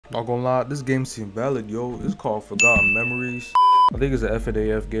Not gonna lie, this game seems valid, yo. It's called Forgotten Memories. I think it's an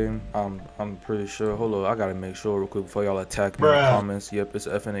fnaf game. I'm pretty sure. Hold on, I gotta make sure real quick before y'all attack me in the comments. Yep, it's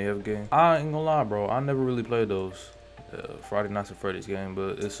an fnaf game. I ain't gonna lie, bro. I never really played those Friday Nights at Freddy's game,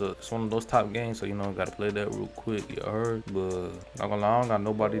 but it's one of those top games, so you know, gotta play that real quick. You heard? But not gonna lie, I don't got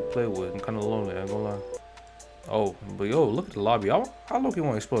nobody to play with. I'm kind of lonely. I ain't gonna lie. Oh, but yo, look at the lobby. I look, want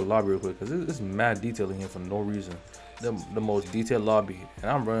to explore the lobby real quick because it's mad detail in here for no reason. The most detailed lobby, and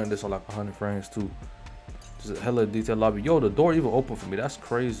I'm running this on like 100 frames too. Just a hella detailed lobby. Yo, the door even open for me. That's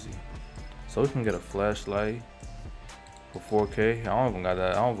crazy. So we can get a flashlight for 4K. I don't even got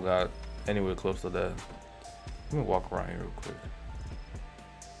that. I don't even got anywhere close to that. Let me walk around here real quick.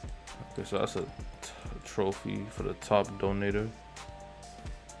 Okay, so that's a trophy for the top donator.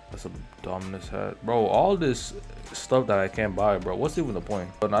 That's a Dominus hat, bro. All this stuff that I can't buy, bro. What's even the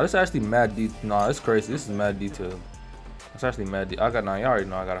point? But no, this actually mad nah, it's crazy. This is mad detail. It's actually mad. I got now. Y'all already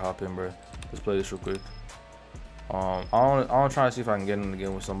know I gotta hop in, bro. Let's play this real quick. I don't try to see if I can get in the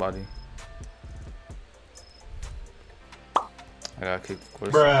game with somebody. I gotta kick the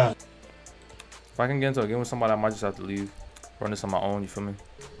course. Bruh. If I can get into a game with somebody, I might just have to leave. Run this on my own. You feel me?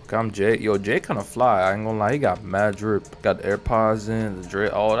 Okay, I'm Jay. Yo, Jay kind of fly. I ain't gonna lie. He got mad drip. Got the AirPods in, the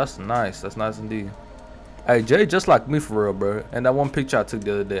drip. Oh, that's nice. That's nice indeed. Hey, Jay just like me for real, bro. And that one picture I took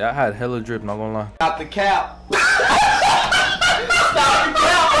the other day, I had hella drip. Not gonna lie. Stop the cap. Stop the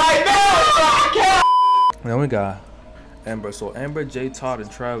cap right now. Stop the cap. Then we got Amber. So Amber, Jay, Todd,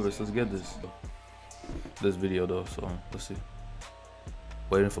 and Travis. Let's get this video though. So let's see.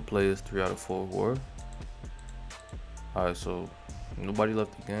 Waiting for players 3 out of 4. Word. All right, so nobody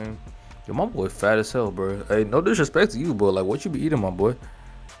left the game. Yo, my boy fat as hell, bro. Hey, no disrespect to you, but like, what you be eating, my boy?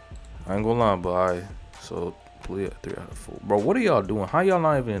 I ain't gonna lie, but alright. So, 3 out of 4. Bro, what are y'all doing? How y'all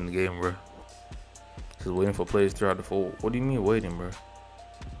not even in the game, bro? Just waiting for players 3 out of 4. What do you mean waiting, bro?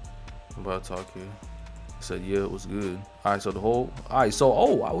 I'm about to talk here. I said, yeah, it was good. Alright, so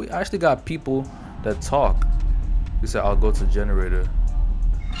oh, we actually got people that talk. He said, I'll go to the generator.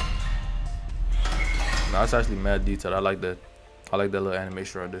 Nah, that's actually mad detailed. I like that. I like that little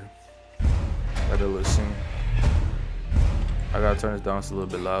animation right there. I like that little scene. I gotta turn this down. It's a little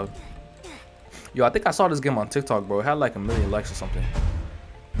bit loud. Yo, I think I saw this game on TikTok, bro. It had like 1 million likes or something.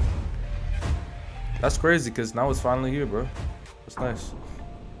 That's crazy because now it's finally here, bro. That's nice.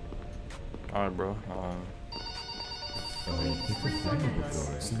 Alright, bro.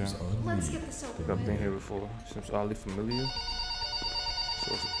 Let's get this over. I think I've been here before. Seems oddly familiar.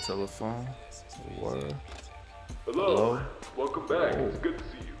 So it's a telephone. Word. Hello. Welcome back. It's good to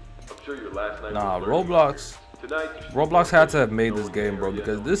see you. I'm sure your last night. Nah, Roblox had to have made this game, bro,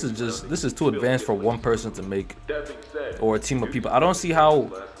 because this is too advanced for one person to make, or a team of people. I don't see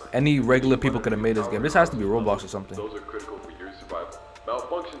how any regular people could have made this game. This has to be Roblox or something. Those are critical for your survival.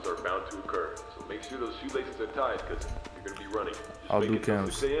 Malfunctions are bound to occur, so make sure those shoelaces are tied because you're gonna be running. I'll do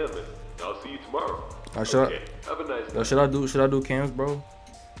cams. 6 a.m. and I'll see you tomorrow. Okay. Have a nice day. Should I do cams, bro?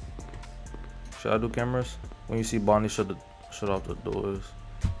 Should I do cameras? When you see Bonnie, shut off the doors.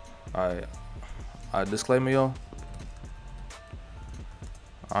 Alright, disclaimer, y'all.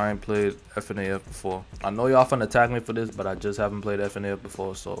 I ain't played fnaf before. I know y'all finna attack me for this, but I just haven't played fnaf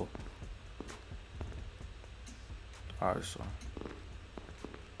before, so. Alright, so.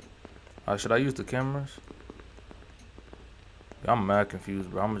 Alright, should I use the cameras? Yeah, I'm mad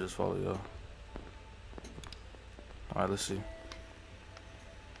confused, bro. I'ma just follow y'all. Alright, let's see.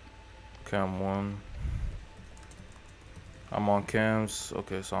 Cam 1. I'm on cams.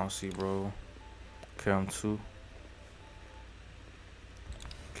 Okay, so I don't see, bro. Cam 2.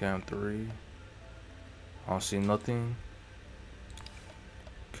 Cam 3. I don't see nothing.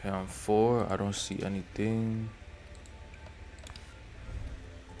 Cam 4. I don't see anything.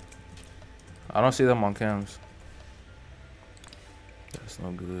 I don't see them on cams. That's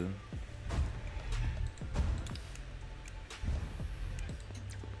no good.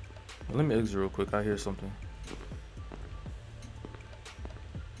 Let me exit real quick. I hear something.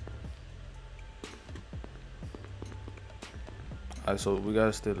 Alright, so we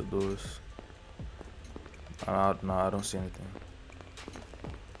gotta stay the doors. No, I don't see anything.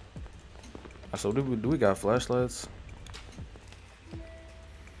 Alright, so do we got flashlights?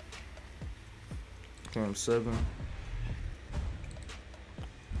 Cam 7.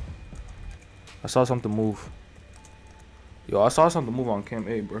 I saw something move. Yo, I saw something move on Cam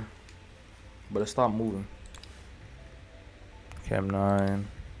 8, bro. But it stopped moving. Cam 9.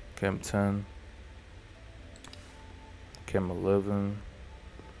 Cam 10. Cam 11.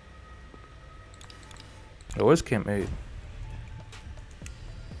 Oh, where's Cam 8?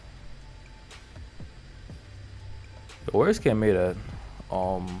 Where's Cam 8 at?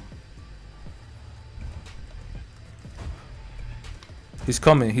 He's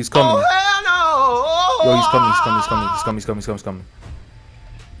coming. He's coming. Oh, hell no! Yo, he's coming. He's coming. He's coming. He's coming. He's coming. He's coming. He's coming.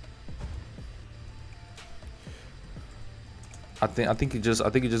 I think he's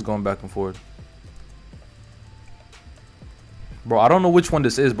just going back and forth. Bro, I don't know which one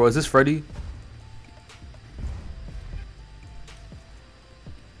this is, bro. Is this Freddy?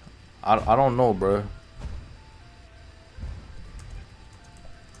 I don't know, bro.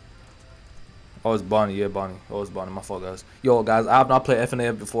 Oh, it's Bonnie. Yeah, Bonnie. Oh, it's Bonnie. My fault, guys. Yo, guys, I have not played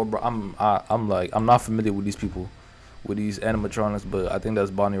FNAF before, bro. I'm not familiar with these people, with these animatronics, but I think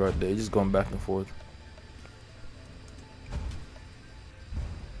that's Bonnie right there. He's just going back and forth.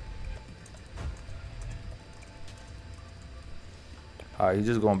 Alright, he's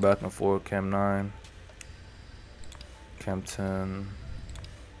just going back and forth. Cam 9, Cam 10.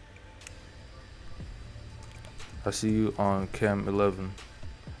 I see you on Cam 11.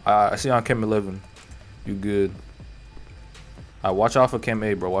 I see you on Cam 11. You good. Alright, watch out for Cam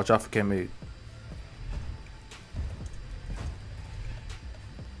 8, bro. Watch out for Cam 8.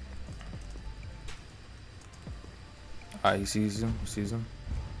 Alright, he sees him. He sees him.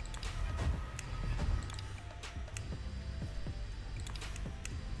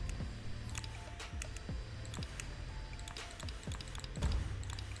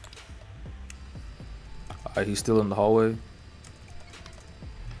 Alright, he's still in the hallway.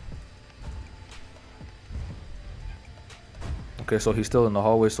 Okay, so he's still in the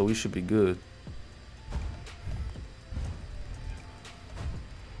hallway, so we should be good.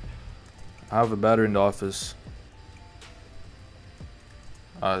 I have a battery in the office.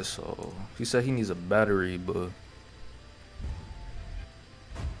 Alright, so he said he needs a battery, but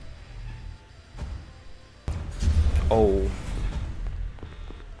oh.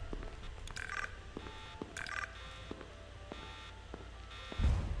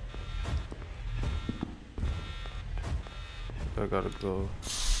 I gotta go.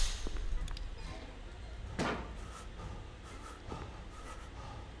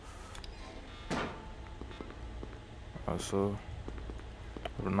 Alright, so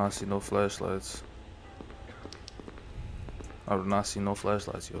I do not see no flashlights. I do not see no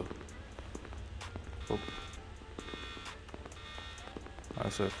flashlights, yo. Oh. I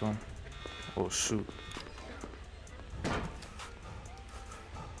said come. Oh shoot.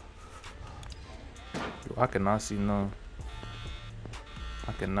 Yo, I cannot see none.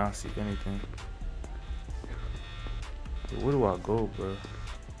 I cannot see anything. Where do I go, bro?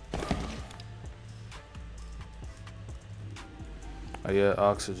 Oh yeah,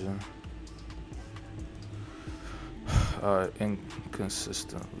 oxygen. Alright,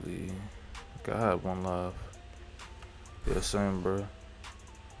 inconsistently. Okay, I had one life. Yeah, same, bro.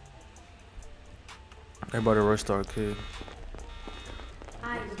 Everybody rush the arcade.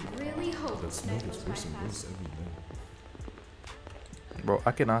 I really hope That's no this person was every day. Bro,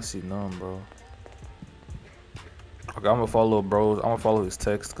 I cannot see none, bro. Okay, I'm gonna follow bros. I'm gonna follow his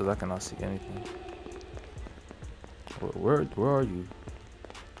text because I cannot see anything. Where are you?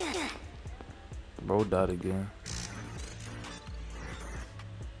 Bro died again.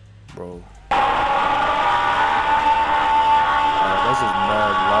 Bro. That's just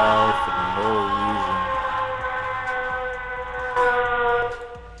mad loud for no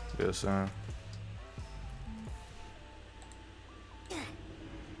reason. Yes, sir.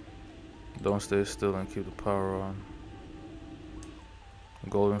 Don't stay still and keep the power on.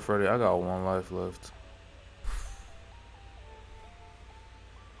 Golden Freddy, I got one life left.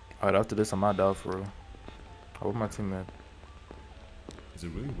 Alright, after this, I might die for real. Oh, where's my team at? Is it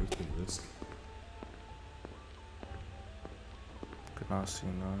really worth the risk? Could not see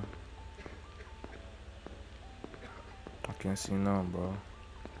none. I can't see none, bro.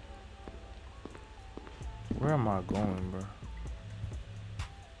 Where am I going, bro?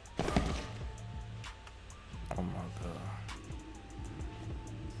 Oh my god.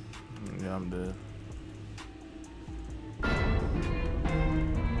 Yeah, I'm dead.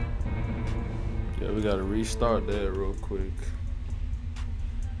 Yeah, we gotta restart that real quick.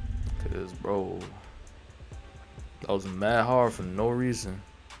 Cause bro, that was mad hard for no reason.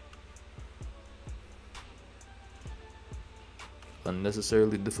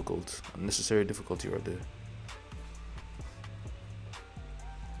 Unnecessarily difficult. Unnecessary difficulty right there.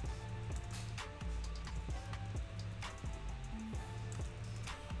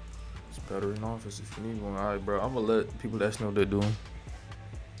 Battery in office if you need one. Alright, bro. I'm gonna let people that know what they're doing.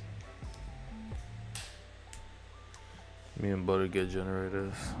 Me and Butter get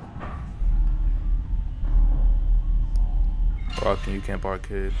generators. Rockin' you camp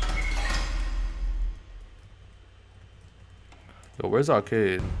arcade. Yo, where's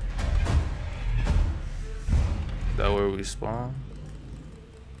arcade? That where we spawn?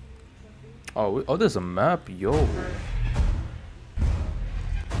 Oh, oh, there's a map, yo.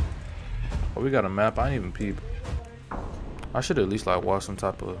 Oh, we got a map. I didn't even peep. I should at least like watch some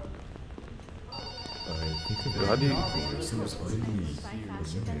type of. I think of Yo, how do you? it seems already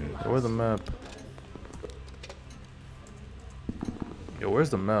familiar. Yo, where's the map? Yo, where's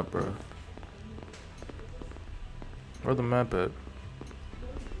the map, bro? Where the map at?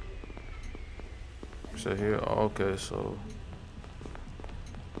 Is it here? Oh, okay, so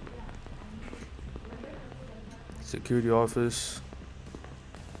security office.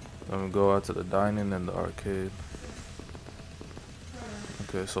 Then we go out to the dining and the arcade.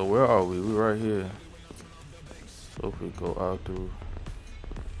 Okay, so where are we? We right here. So if we go out through,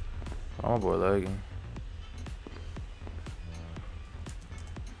 oh, my boy lagging.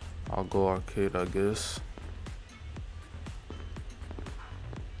 I'll go arcade, I guess.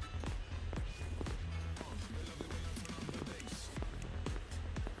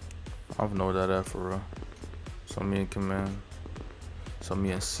 I don't know where that at for real. So me and Command. So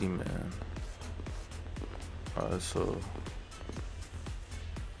me and C-Man. Alright, so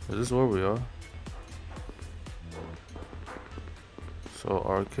is this where we are? So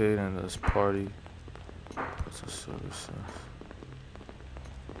arcade and this party. What's the services?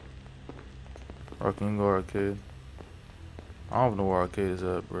 Or can you go arcade? I don't know where arcade is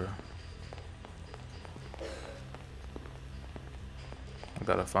at, bro. I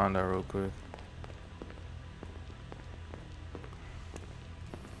gotta find that real quick.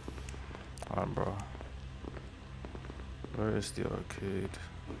 Alright, bro. Where is the arcade?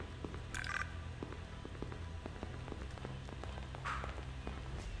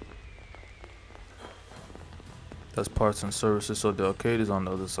 That's parts and services, so the arcade is on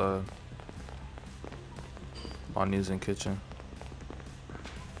the other side. Bonnie's in kitchen.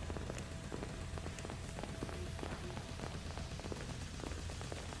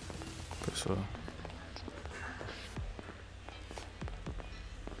 Okay, so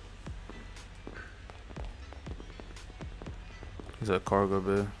he's at cargo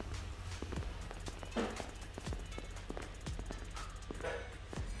bay.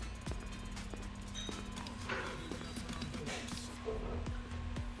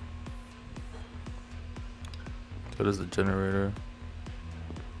 That is the generator.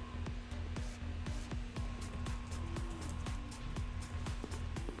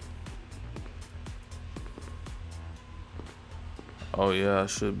 Oh yeah, I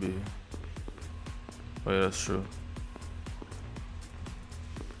should be. Oh yeah, that's true.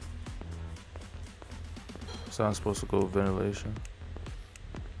 So I'm supposed to go with ventilation.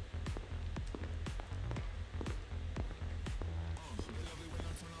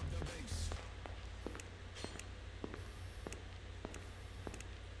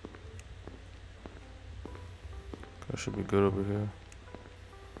 That should be good over here.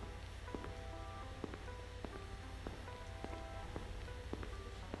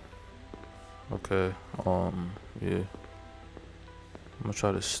 Okay, yeah. I'm gonna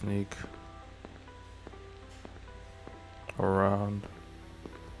try to sneak around.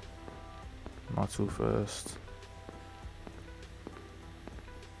 Not too fast.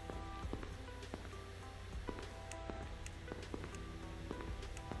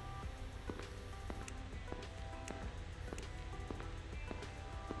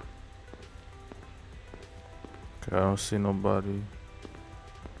 Okay, I don't see nobody.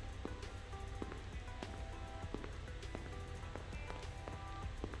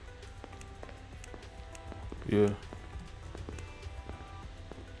 Yeah.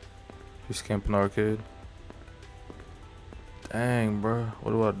 He's camping arcade. Dang, bro.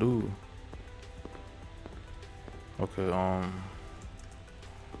 What do I do? Okay,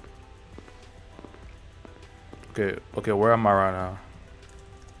 Okay, where am I right now?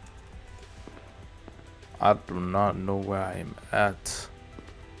 I do not know where I am at.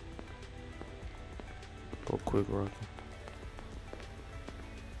 Go quick, Rocky.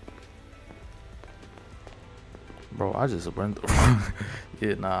 Bro, I just went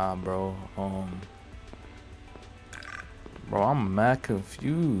yeah, nah, bro. Bro, I'm mad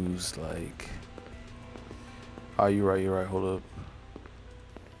confused. Like, oh, you're right. Hold up.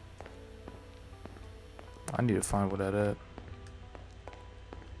 I need to find where that at.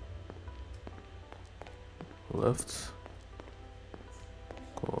 Left.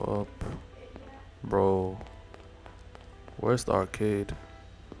 Go up. Bro, where's the arcade?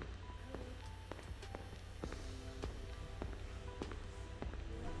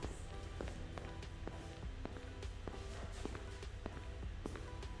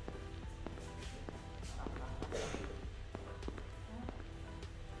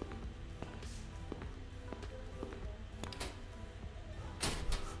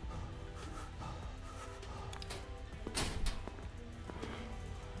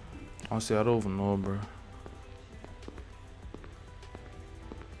 Honestly, I don't even know, bro.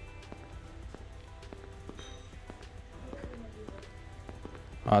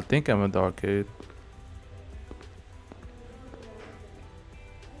 I think I'm at the arcade.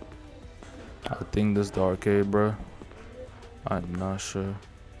 I think this is the arcade, bro. I'm not sure.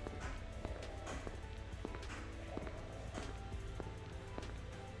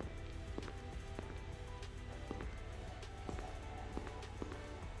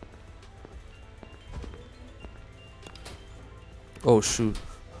 Oh shoot.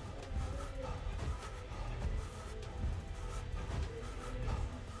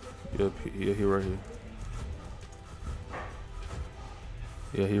 Yep, yeah, he right here.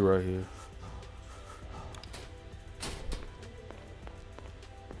 Yeah, he right here.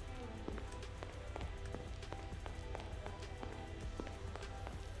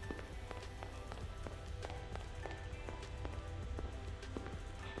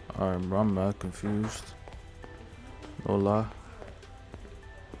 Alright, bro, I'm mad confused. No lie.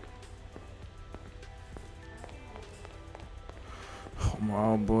 One more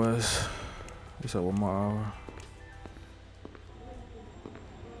hour, boys. You said 1 more hour.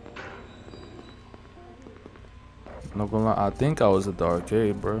 Not gonna lie, I think I was at the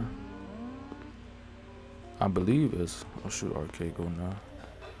arcade, bro. I believe it's. Oh shoot, arcade go now.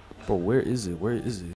 Bro, where is it? Where is it?